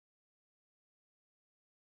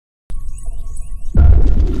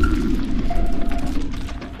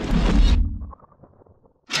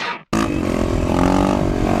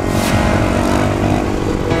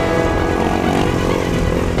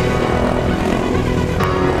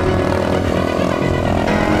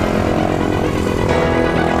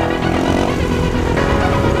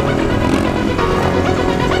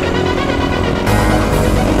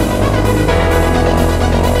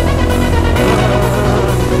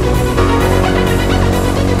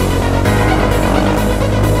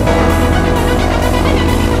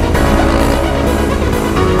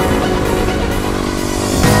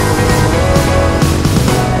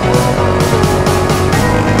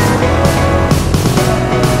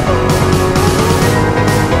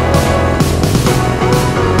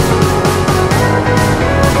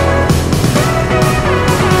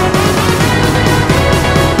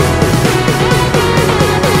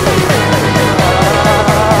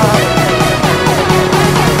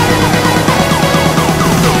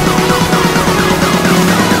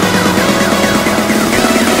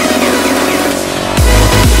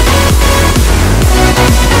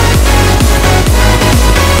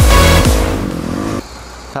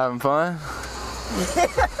Having fun?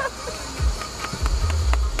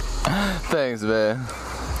 Thanks, man.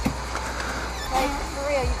 Like, for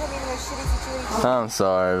real, you put me in the most shitty situation. I'm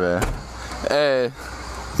sorry, man. Hey,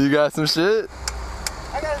 you got some shit?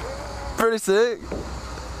 I got pretty sick.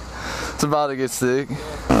 It's about to get sick.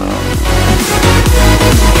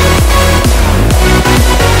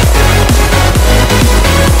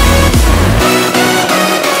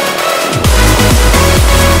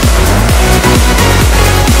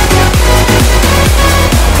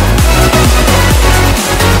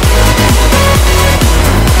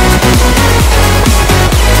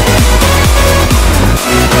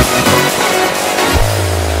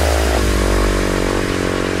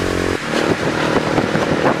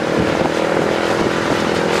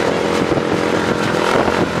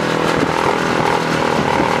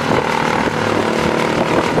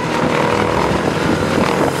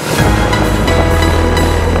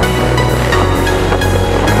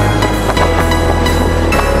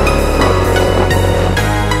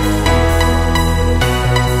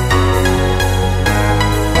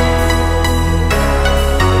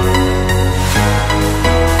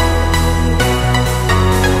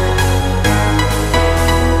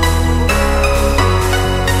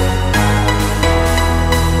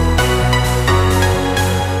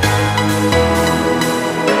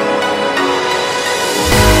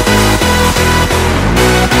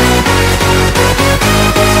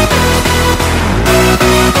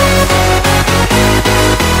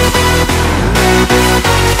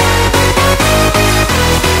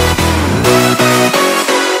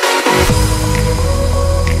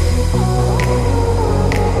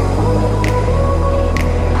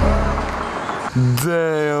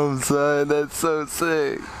 Damn, son, that's so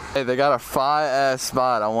sick. Hey, they got a fire-ass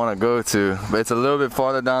spot I want to go to, but it's a little bit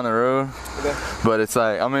farther down the road. Okay. But it's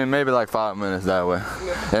like, I mean, maybe like 5 minutes that way.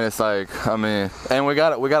 Okay. And it's like, I mean, and we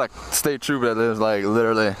got a state trooper that lives like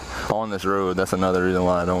literally on this road. That's another reason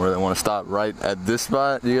why I don't really want to stop right at this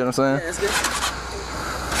spot. You get what I'm saying? Yeah, that's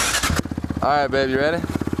good. All right, babe, you ready?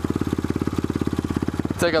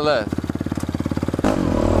 Take a left.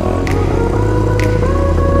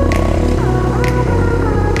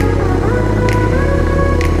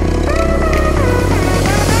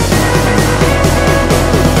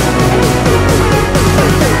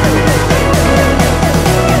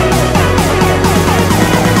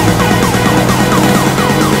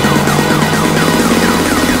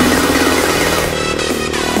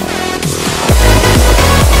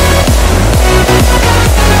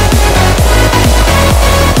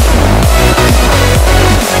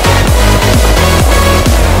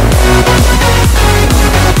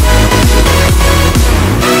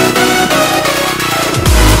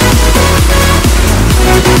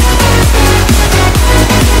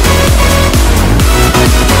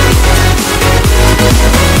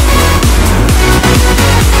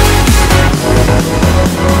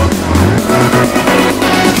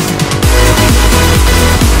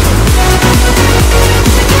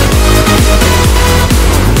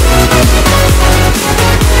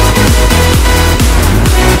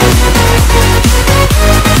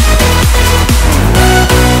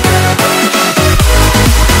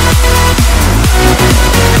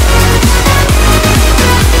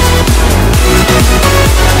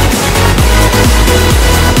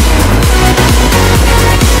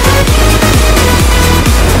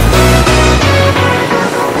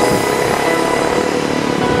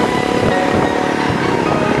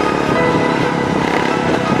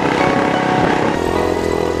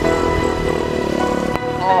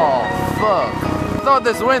 I thought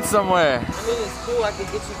this went somewhere. I mean, it's cool. I could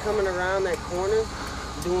get you coming around that corner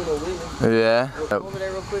doing a wheelie. Yeah. Go over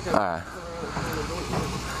there real quick. All right.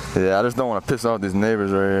 Yeah, I just don't want to piss off these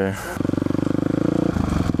neighbors right here.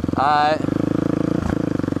 All right.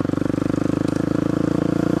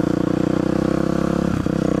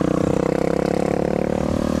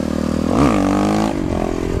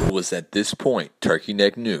 It was at this point Turkey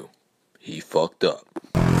Neck knew he fucked up.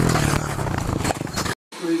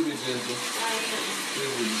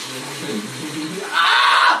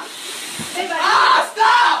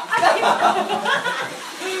 Stop!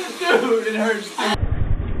 Dude, it hurts.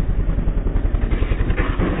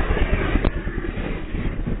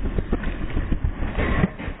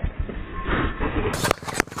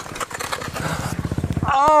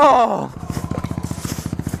 Oh!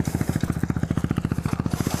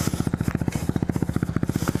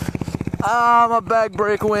 Ah, my back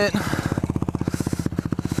brake went.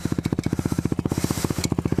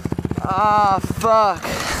 Ah, fuck.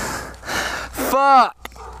 Fuck.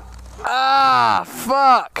 Ah,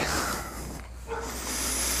 fuck.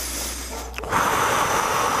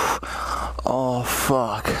 Oh,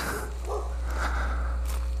 fuck.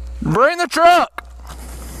 Bring the truck!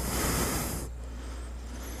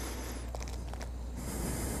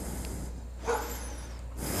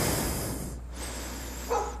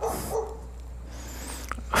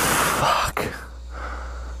 Fuck.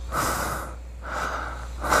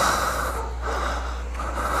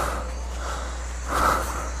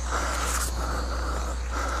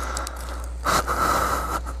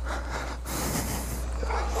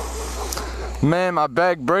 Man, my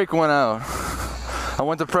back brake went out. I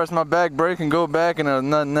went to press my back brake and go back and there was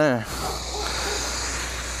nothing there.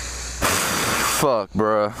 Fuck,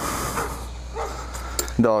 bruh.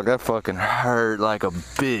 Dog, that fucking hurt like a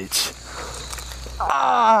bitch.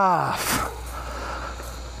 Ah!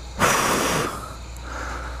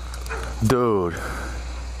 Dude.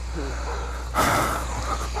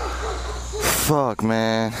 Fuck,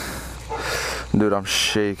 man. Dude, I'm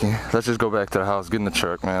shaking. Let's just go back to the house, get in the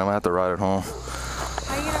truck, man. I'm gonna have to ride it home.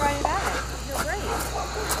 How are you gonna ride it out? You're great.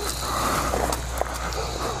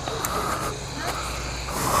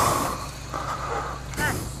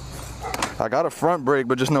 I got a front brake,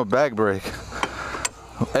 but just no back brake.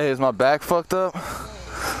 Hey, is my back fucked up?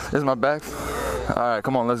 Is my back? Alright,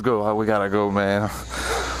 come on, let's go. We gotta go, man.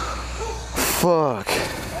 Fuck.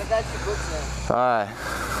 I got your books now. Alright.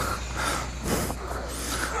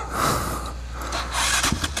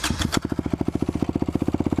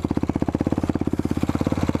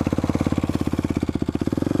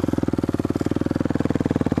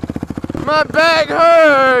 My back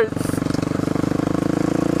hurts!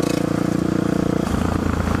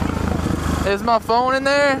 Is my phone in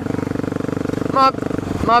there?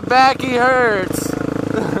 My backy hurts.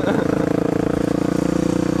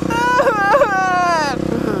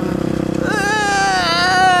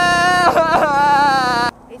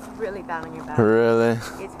 It's really bad on your back. Really?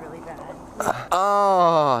 It's really bad.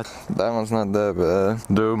 Oh, that one's not that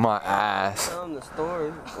bad. Dude, my ass. On the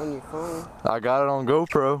story on your phone. I got it on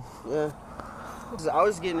GoPro. Yeah. 'Cause I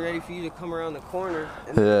was getting ready for you to come around the corner.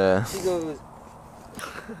 And Yeah. she goes,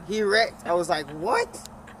 he wrecked. I was like, what?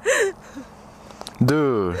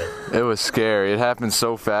 Dude, it was scary. It happened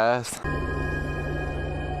so fast.